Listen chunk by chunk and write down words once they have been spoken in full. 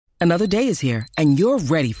Another day is here, and you're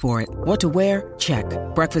ready for it. What to wear? Check.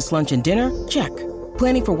 Breakfast, lunch, and dinner? Check.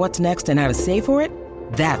 Planning for what's next and how to save for it?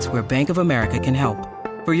 That's where Bank of America can help.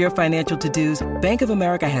 For your financial to-dos, Bank of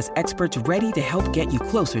America has experts ready to help get you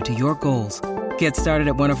closer to your goals. Get started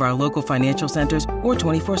at one of our local financial centers or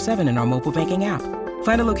 24/7 in our mobile banking app.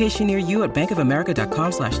 Find a location near you at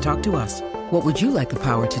bankofamerica.com/talktous. What would you like the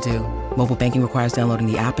power to do? Mobile banking requires downloading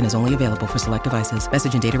the app and is only available for select devices.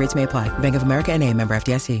 Message and data rates may apply. Bank of America N.A., member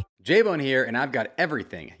FDIC. J-Bone here, and I've got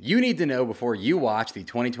everything you need to know before you watch the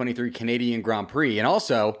 2023 Canadian Grand Prix. And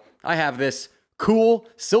also, I have this cool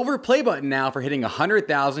silver play button now for hitting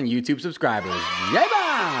 100,000 YouTube subscribers.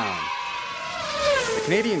 J-Bone! The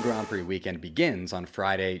Canadian Grand Prix weekend begins on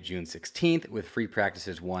Friday, June 16th with free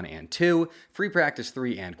practices 1 and 2. Free practice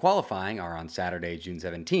 3 and qualifying are on Saturday, June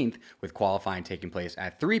 17th, with qualifying taking place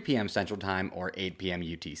at 3 p.m. Central Time or 8 p.m.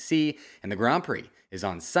 UTC. And the Grand Prix is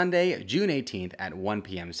on Sunday, June 18th at 1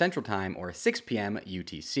 p.m. Central Time or 6 p.m.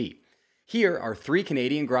 UTC. Here are 3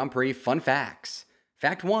 Canadian Grand Prix fun facts.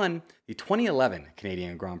 Fact 1, the 2011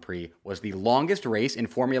 Canadian Grand Prix was the longest race in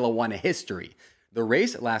Formula One history. The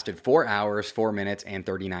race lasted 4 hours, 4 minutes, and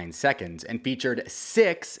 39 seconds and featured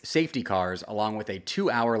 6 safety cars along with a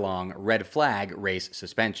 2-hour-long red flag race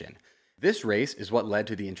suspension. This race is what led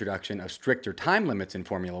to the introduction of stricter time limits in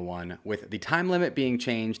Formula One, with the time limit being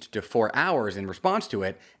changed to 4 hours in response to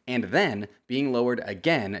it, and then being lowered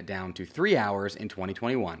again down to 3 hours in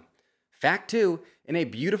 2021. Fact 2, in a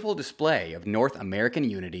beautiful display of North American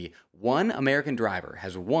unity, one American driver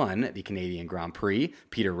has won the Canadian Grand Prix,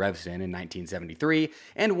 Peter Revson in 1973,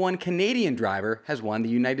 and one Canadian driver has won the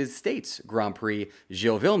United States Grand Prix,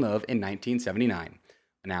 Gilles Villeneuve in 1979.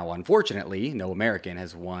 Now, unfortunately, no American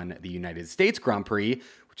has won the United States Grand Prix,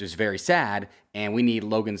 which is very sad, and we need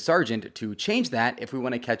Logan Sargent to change that if we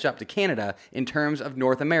want to catch up to Canada in terms of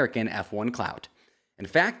North American F1 clout. And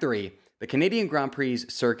fact 3, the Canadian Grand Prix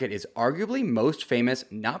circuit is arguably most famous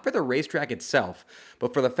not for the racetrack itself,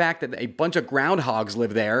 but for the fact that a bunch of groundhogs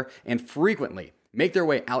live there and frequently make their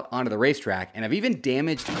way out onto the racetrack and have even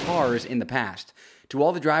damaged cars in the past. To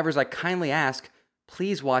all the drivers, I kindly ask,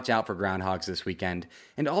 please watch out for groundhogs this weekend.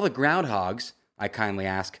 And all the groundhogs, I kindly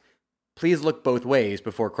ask, please look both ways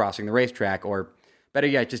before crossing the racetrack, or better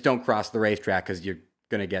yet, just don't cross the racetrack because you're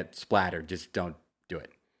going to get splattered. Just don't do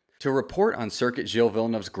it. To report on Circuit Gilles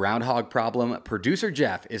Villeneuve's groundhog problem, producer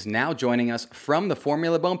Jeff is now joining us from the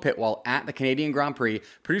Formula Bone pit wall at the Canadian Grand Prix.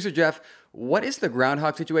 Producer Jeff, what is the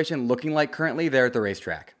groundhog situation looking like currently there at the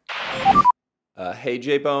racetrack? Hey,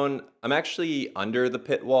 J-Bone. I'm actually under the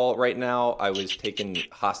pit wall right now. I was taken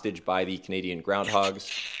hostage by the Canadian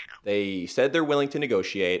Groundhogs. They said they're willing to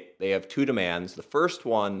negotiate. They have 2 demands. The first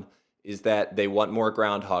one is that they want more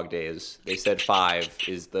Groundhog days. They said 5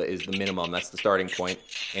 is the minimum. That's the starting point.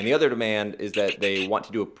 And the other demand is that they want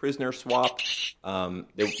to do a prisoner swap.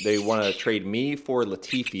 They want to trade me for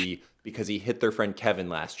Latifi because he hit their friend Kevin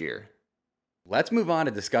last year. Let's move on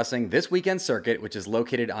to discussing this weekend's circuit, which is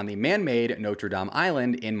located on the man-made Notre Dame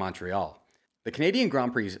Island in Montreal. The Canadian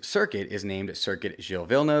Grand Prix circuit is named Circuit Gilles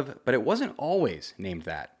Villeneuve, but it wasn't always named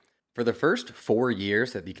that. For the first 4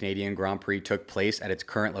 years that the Canadian Grand Prix took place at its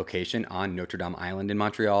current location on Notre Dame Island in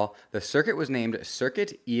Montreal, the circuit was named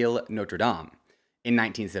Circuit Ile Notre Dame. In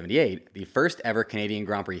 1978, the first ever Canadian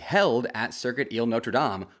Grand Prix held at Circuit Ile Notre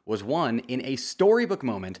Dame was won in a storybook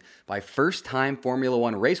moment by first-time Formula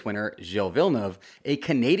One race winner Gilles Villeneuve, a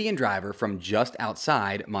Canadian driver from just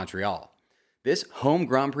outside Montreal. This home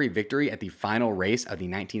Grand Prix victory at the final race of the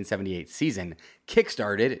 1978 season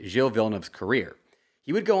kickstarted Gilles Villeneuve's career.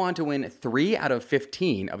 He would go on to win 3 out of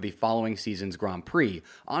 15 of the following season's Grand Prix,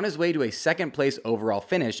 on his way to a second-place overall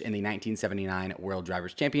finish in the 1979 World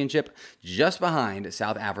Drivers' Championship, just behind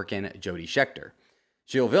South African Jody Scheckter.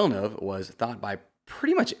 Gilles Villeneuve was thought by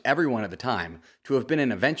pretty much everyone at the time to have been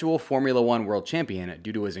an eventual Formula One world champion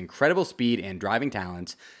due to his incredible speed and driving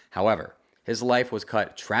talents. However, his life was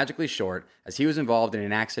cut tragically short as he was involved in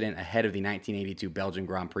an accident ahead of the 1982 Belgian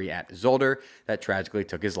Grand Prix at Zolder that tragically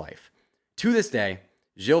took his life. To this day,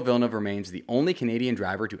 Gilles Villeneuve remains the only Canadian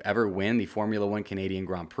driver to ever win the Formula One Canadian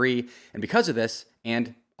Grand Prix, and because of this,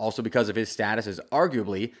 and also because of his status as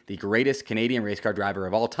arguably the greatest Canadian race car driver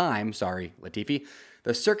of all time, sorry, Latifi,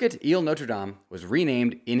 the Circuit Ile Notre Dame was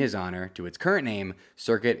renamed in his honor to its current name,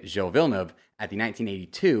 Circuit Gilles Villeneuve, at the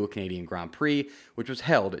 1982 Canadian Grand Prix, which was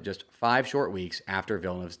held just 5 short weeks after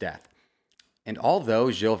Villeneuve's death. And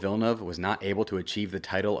although Gilles Villeneuve was not able to achieve the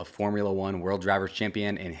title of Formula One World Drivers'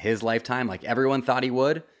 Champion in his lifetime like everyone thought he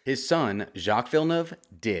would, his son, Jacques Villeneuve,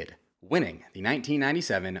 did, winning the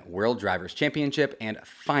 1997 World Drivers' Championship and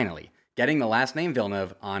finally getting the last name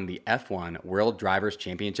Villeneuve on the F1 World Drivers'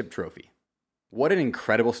 Championship trophy. What an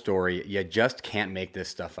incredible story. You just can't make this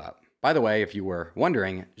stuff up. By the way, if you were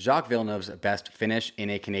wondering, Jacques Villeneuve's best finish in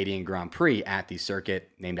a Canadian Grand Prix at the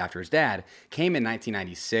circuit, named after his dad, came in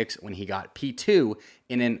 1996 when he got P2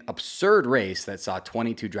 in an absurd race that saw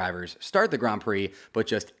 22 drivers start the Grand Prix, but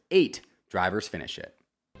just 8 drivers finish it.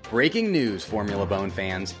 Breaking news, Formula Bone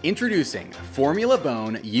fans. Introducing Formula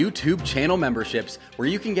Bone YouTube channel memberships, where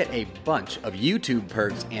you can get a bunch of YouTube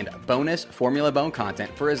perks and bonus Formula Bone content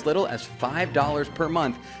for as little as $5 per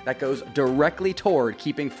month that goes directly toward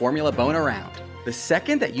keeping Formula Bone around. The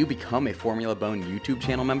second that you become a Formula Bone YouTube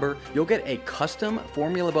channel member, you'll get a custom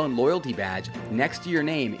Formula Bone loyalty badge next to your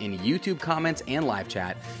name in YouTube comments and live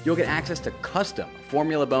chat. You'll get access to custom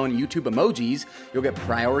Formula Bone YouTube emojis. You'll get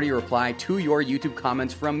priority reply to your YouTube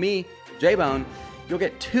comments from me, J-Bone. You'll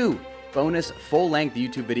get 2 bonus full-length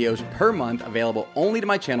YouTube videos per month available only to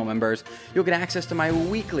my channel members. You'll get access to my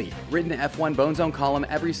weekly written F1 Bone Zone column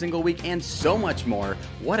every single week and so much more.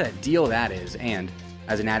 What a deal that is. And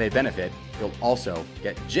as an added benefit, you'll also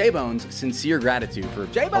get J-Bone's sincere gratitude for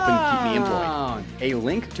helping keep me employed. A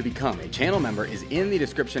link to become a channel member is in the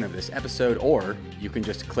description of this episode, or you can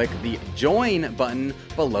just click the join button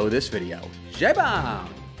below this video. J-Bone!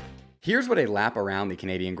 Here's what a lap around the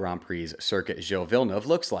Canadian Grand Prix circuit Gilles Villeneuve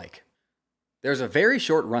looks like. There's a very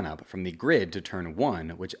short run-up from the grid to turn 1,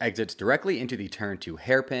 which exits directly into the turn 2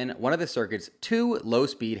 hairpin, one of the circuit's 2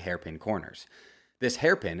 low-speed hairpin corners. This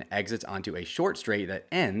hairpin exits onto a short straight that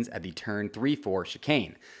ends at the turn 3-4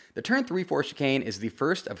 chicane. The turn 3-4 chicane is the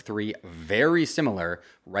first of 3 very similar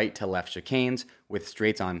right-to-left chicanes with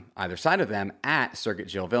straights on either side of them at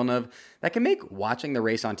Circuit Gilles Villeneuve that can make watching the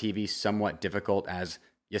race on TV somewhat difficult, as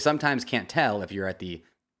you sometimes can't tell if you're at the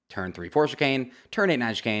turn 3-4 chicane, turn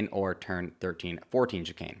 8-9 chicane, or turn 13-14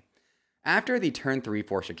 chicane. After the turn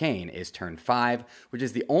 3-4 chicane is turn 5, which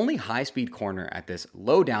is the only high-speed corner at this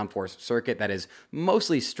low downforce circuit that is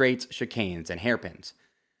mostly straights, chicanes, and hairpins.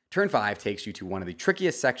 Turn 5 takes you to one of the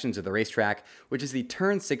trickiest sections of the racetrack, which is the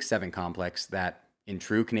turn 6-7 complex that, in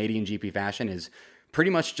true Canadian GP fashion, is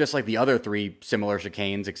pretty much just like the other 3 similar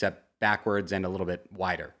chicanes except backwards and a little bit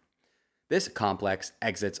wider. This complex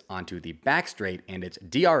exits onto the back straight and its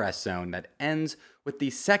DRS zone that ends with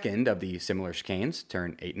the second of the similar chicanes,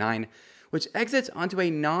 turn 8-9, which exits onto a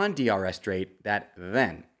non-DRS straight that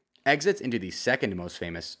then exits into the second most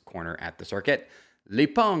famous corner at the circuit,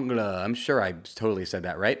 L'Épingle, I'm sure I totally said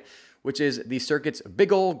that right, which is the circuit's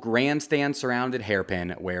big old grandstand-surrounded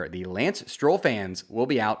hairpin where the Lance Stroll fans will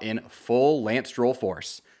be out in full Lance Stroll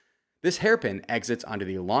force. This hairpin exits onto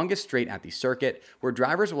the longest straight at the circuit, where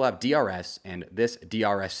drivers will have DRS, and this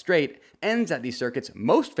DRS straight ends at the circuit's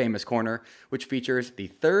most famous corner, which features the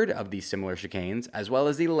third of the similar chicanes, as well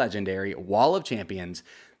as the legendary Wall of Champions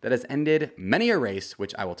that has ended many a race,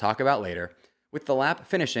 which I will talk about later, with the lap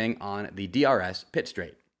finishing on the DRS pit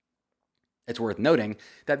straight. It's worth noting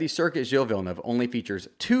that the Circuit Gilles Villeneuve only features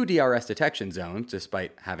 2 DRS detection zones,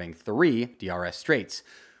 despite having 3 DRS straights.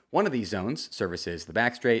 One of these zones services the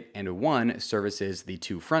back straight, and one services the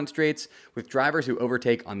 2 front straights, with drivers who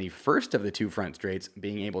overtake on the first of the 2 front straights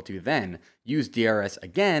being able to then use DRS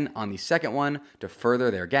again on the second one to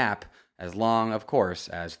further their gap, as long, of course,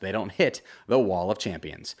 as they don't hit the Wall of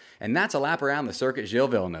Champions. And that's a lap around the Circuit Gilles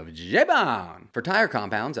Villeneuve. J-Bon! For tire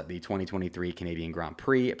compounds at the 2023 Canadian Grand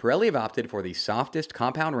Prix, Pirelli have opted for the softest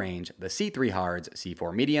compound range, the C3 hards,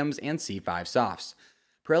 C4 mediums, and C5 softs.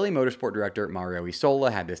 Pirelli Motorsport Director Mario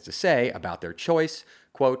Isola had this to say about their choice,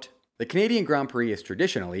 quote, "The Canadian Grand Prix is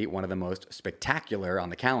traditionally one of the most spectacular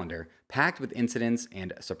on the calendar, packed with incidents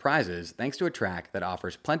and surprises thanks to a track that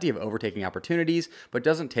offers plenty of overtaking opportunities but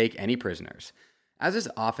doesn't take any prisoners. As is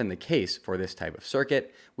often the case for this type of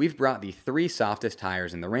circuit, we've brought the 3 softest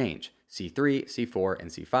tires in the range, C3, C4,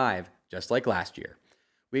 and C5, just like last year.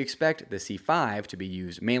 We expect the C5 to be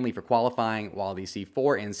used mainly for qualifying, while the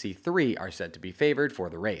C4 and C3 are said to be favored for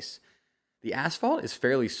the race. The asphalt is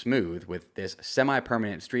fairly smooth, with this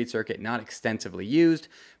semi-permanent street circuit not extensively used,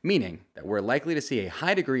 meaning that we're likely to see a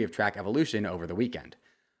high degree of track evolution over the weekend.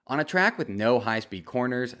 On a track with no high-speed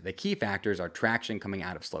corners, the key factors are traction coming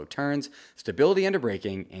out of slow turns, stability under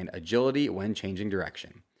braking, and agility when changing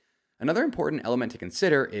direction. Another important element to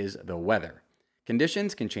consider is the weather.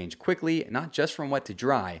 Conditions can change quickly, not just from wet to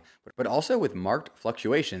dry, but also with marked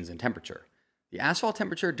fluctuations in temperature. The asphalt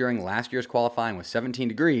temperature during last year's qualifying was 17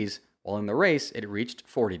 degrees, while in the race it reached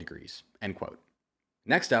 40 degrees." End quote.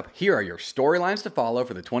 Next up, here are your storylines to follow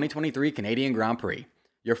for the 2023 Canadian Grand Prix.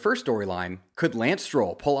 Your first storyline, could Lance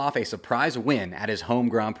Stroll pull off a surprise win at his home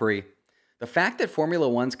Grand Prix? The fact that Formula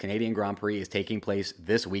One's Canadian Grand Prix is taking place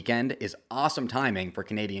this weekend is awesome timing for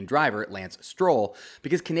Canadian driver Lance Stroll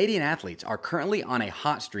because Canadian athletes are currently on a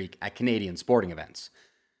hot streak at Canadian sporting events.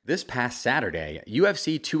 This past Saturday,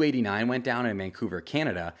 UFC 289 went down in Vancouver,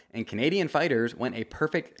 Canada, and Canadian fighters went a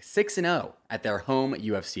perfect 6-0 at their home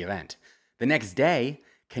UFC event. The next day,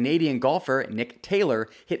 Canadian golfer Nick Taylor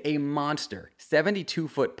hit a monster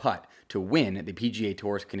 72-foot putt to win the PGA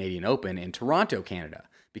Tour's Canadian Open in Toronto, Canada,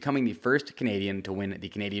 becoming the first Canadian to win the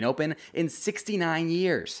Canadian Open in 69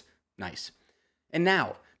 years. Nice. And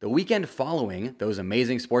now, the weekend following those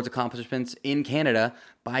amazing sports accomplishments in Canada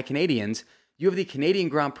by Canadians, you have the Canadian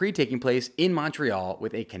Grand Prix taking place in Montreal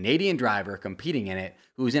with a Canadian driver competing in it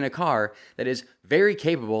who's in a car that is very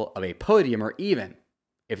capable of a podium or even,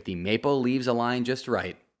 if the maple leaves align just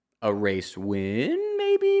right, a race win,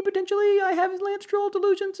 maybe, potentially. I have Lance Stroll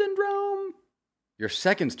delusion syndrome. Your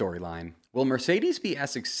second storyline, will Mercedes be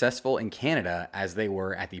as successful in Canada as they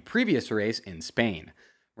were at the previous race in Spain?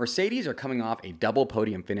 Mercedes are coming off a double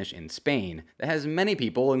podium finish in Spain that has many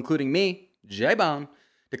people, including me, J-Bone,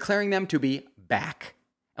 declaring them to be back.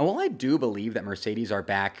 And while I do believe that Mercedes are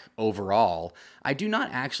back overall, I do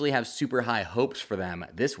not actually have super high hopes for them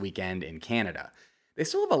this weekend in Canada. They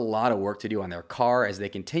still have a lot of work to do on their car as they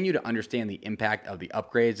continue to understand the impact of the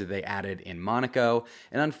upgrades that they added in Monaco.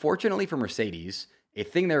 And unfortunately for Mercedes, a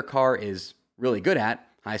thing their car is really good at,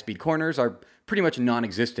 high-speed corners, are pretty much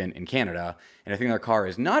non-existent in Canada. And a thing their car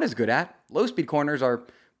is not as good at, low-speed corners, are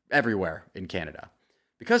everywhere in Canada.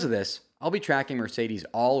 Because of this, I'll be tracking Mercedes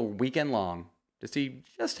all weekend long to see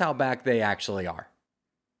just how back they actually are.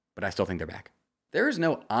 But I still think they're back. There is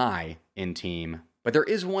no I in team, but there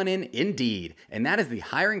is one in Indeed, and that is the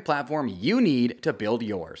hiring platform you need to build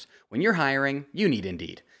yours. When you're hiring, you need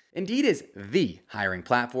Indeed. Indeed is the hiring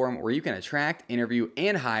platform where you can attract, interview,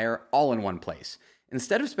 and hire all in one place.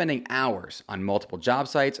 Instead of spending hours on multiple job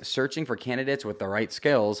sites searching for candidates with the right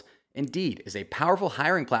skills, Indeed is a powerful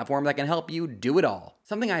hiring platform that can help you do it all.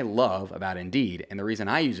 Something I love about Indeed, and the reason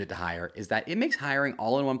I use it to hire, is that it makes hiring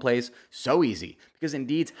all in one place so easy because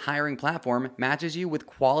Indeed's hiring platform matches you with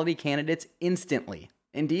quality candidates instantly.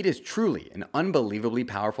 Indeed is truly an unbelievably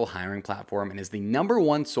powerful hiring platform and is the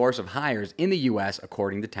 #1 source of hires in the US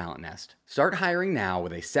according to Talent Nest. Start hiring now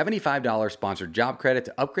with a $75 sponsored job credit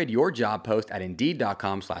to upgrade your job post at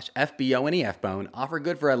Indeed.com/FBONEFBone. Offer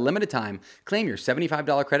good for a limited time. Claim your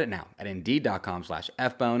 $75 credit now at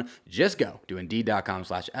Indeed.com/FBone. Just go to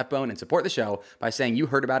Indeed.com/FBone and support the show by saying you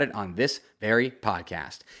heard about it on this very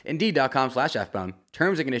podcast. Indeed.com/FBone.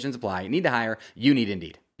 Terms and conditions apply. Need to hire? You need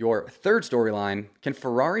Indeed. Your third storyline, can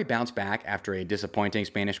Ferrari bounce back after a disappointing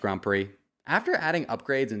Spanish Grand Prix? After adding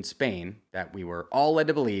upgrades in Spain that we were all led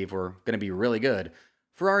to believe were going to be really good,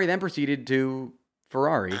 Ferrari then proceeded to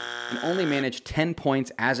Ferrari and only managed 10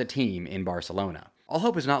 points as a team in Barcelona. All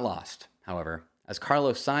hope is not lost, however, as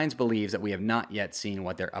Carlos Sainz believes that we have not yet seen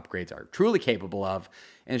what their upgrades are truly capable of,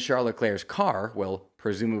 and Charles Leclerc's car will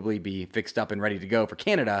presumably be fixed up and ready to go for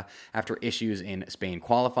Canada after issues in Spain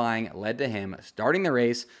qualifying led to him starting the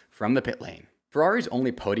race from the pit lane. Ferrari's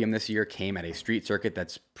only podium this year came at a street circuit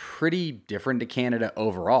that's pretty different to Canada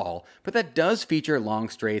overall, but that does feature long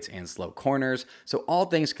straights and slow corners, so all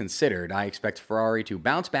things considered, I expect Ferrari to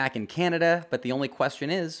bounce back in Canada, but the only question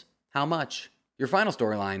is, how much? Your final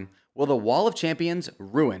storyline, will the Wall of Champions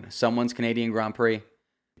ruin someone's Canadian Grand Prix?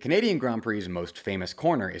 The Canadian Grand Prix's most famous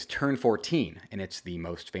corner is Turn 14, and it's the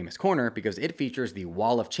most famous corner because it features the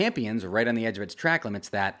Wall of Champions right on the edge of its track limits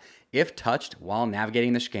that, if touched while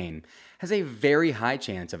navigating the chicane, has a very high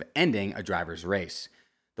chance of ending a driver's race.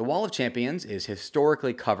 The Wall of Champions is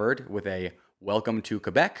historically covered with a "Welcome to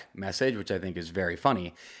Quebec" message, which I think is very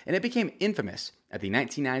funny, and it became infamous at the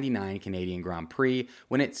 1999 Canadian Grand Prix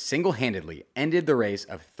when it single-handedly ended the race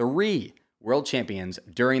of 3 world champions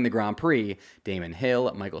during the Grand Prix, Damon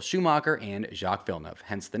Hill, Michael Schumacher, and Jacques Villeneuve,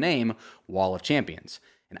 hence the name Wall of Champions.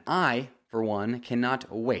 And I, for one,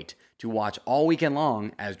 cannot wait to watch all weekend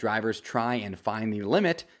long as drivers try and find the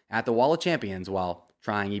limit at the Wall of Champions while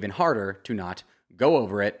trying even harder to not go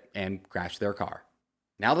over it and crash their car.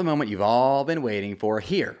 Now the moment you've all been waiting for.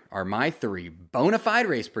 Here are my 3 bona fide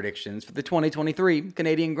race predictions for the 2023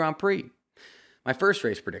 Canadian Grand Prix. My first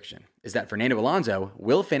race prediction is that Fernando Alonso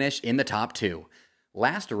will finish in the top 2.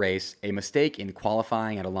 Last race, a mistake in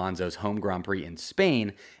qualifying at Alonso's home Grand Prix in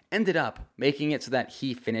Spain ended up making it so that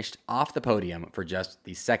he finished off the podium for just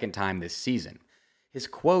the second time this season. His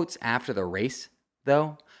quotes after the race,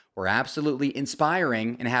 though, were absolutely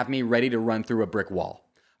inspiring and have me ready to run through a brick wall.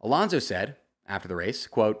 Alonso said, after the race,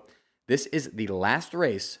 quote, "This is the last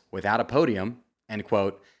race without a podium," end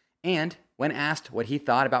quote, and when asked what he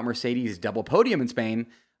thought about Mercedes' double podium in Spain,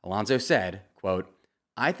 Alonso said, quote,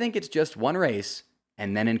 "I think it's just one race,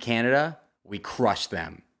 and then in Canada, we crush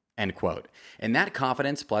them," end quote. And that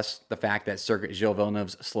confidence, plus the fact that Circuit Gilles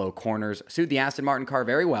Villeneuve's slow corners suit the Aston Martin car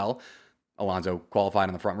very well, Alonso qualified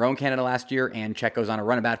on the front row in Canada last year, and Checo's on a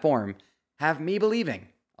run of bad form, have me believing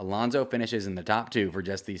Alonso finishes in the top two for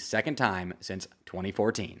just the second time since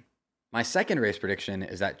 2014. My second race prediction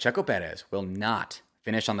is that Checo Perez will not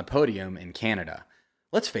finish on the podium in Canada.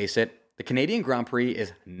 Let's face it, the Canadian Grand Prix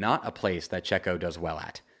is not a place that Checo does well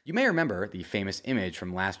at. You may remember the famous image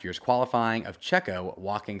from last year's qualifying of Checo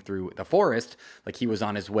walking through the forest like he was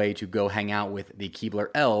on his way to go hang out with the Keebler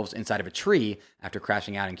elves inside of a tree after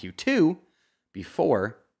crashing out in Q2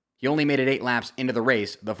 before he only made it 8 laps into the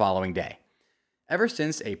race the following day. Ever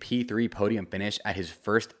since a P3 podium finish at his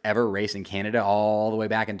first ever race in Canada all the way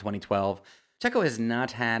back in 2012, Checo has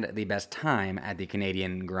not had the best time at the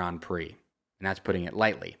Canadian Grand Prix, and that's putting it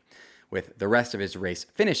lightly, with the rest of his race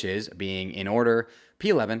finishes being in order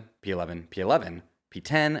P11, P11, P11,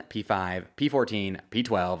 P10, P5, P14,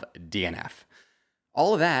 P12, DNF.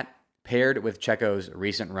 All of that, paired with Checo's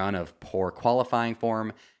recent run of poor qualifying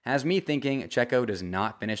form, has me thinking Checo does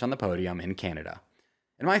not finish on the podium in Canada.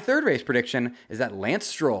 And my third race prediction is that Lance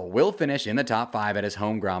Stroll will finish in the top 5 at his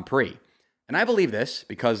home Grand Prix. And I believe this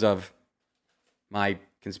because of my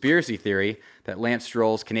conspiracy theory that Lance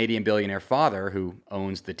Stroll's Canadian billionaire father, who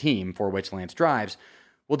owns the team for which Lance drives,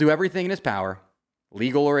 will do everything in his power,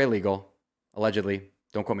 legal or illegal, allegedly,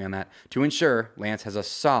 don't quote me on that, to ensure Lance has a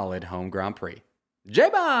solid home Grand Prix.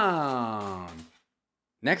 J-Bomb!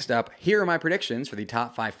 Next up, here are my predictions for the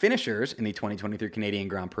top 5 finishers in the 2023 Canadian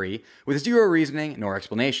Grand Prix with zero reasoning nor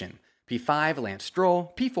explanation. P5, Lance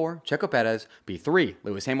Stroll. P4, Checo Perez. P3,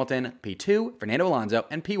 Lewis Hamilton. P2, Fernando Alonso.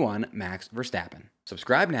 And P1, Max Verstappen.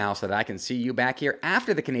 Subscribe now so that I can see you back here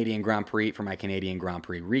after the Canadian Grand Prix for my Canadian Grand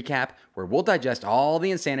Prix recap, where we'll digest all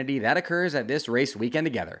the insanity that occurs at this race weekend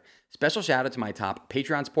together. Special shout out to my top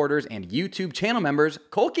Patreon supporters and YouTube channel members,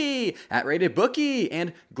 Kolky, @RatedBookie,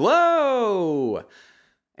 and Glow.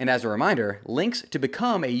 And as a reminder, links to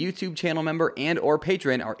become a YouTube channel member and or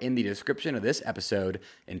patron are in the description of this episode.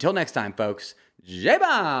 Until next time, folks,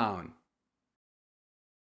 J-Bound!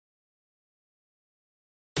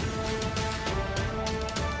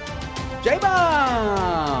 J-Bomb!